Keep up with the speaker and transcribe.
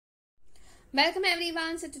Welcome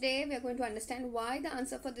everyone. So today we are going to understand why the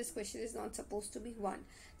answer for this question is not supposed to be 1.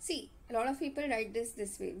 See, a lot of people write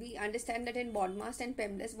this way. We understand that in BODMAS and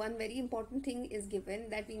PEMDAS one very important thing is given,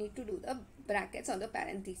 that we need to do the brackets or the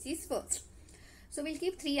parentheses first. So we'll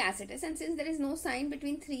keep 3 as it is, and since there is no sign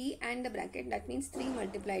between 3 and the bracket, that means 3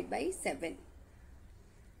 multiplied by 7.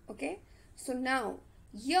 Okay. So now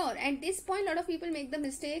here at this point, a lot of people make the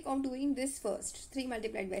mistake of doing this first, 3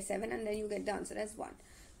 multiplied by 7, and then you get the answer as 1.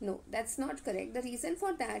 No, that's not correct. The reason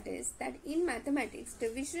for that is that in mathematics,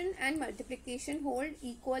 division and multiplication hold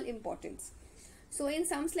equal importance. So in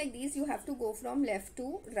sums like these, you have to go from left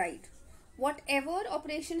to right. Whatever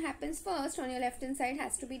operation happens first on your left hand side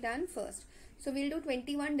has to be done first. So we'll do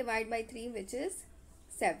 21 divided by 3, which is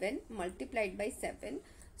 7 multiplied by 7.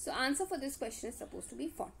 So answer for this question is supposed to be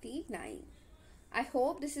 49. I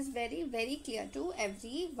hope this is very clear to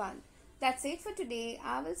everyone. That's it for today.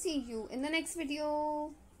 I will see you in the next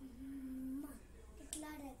video.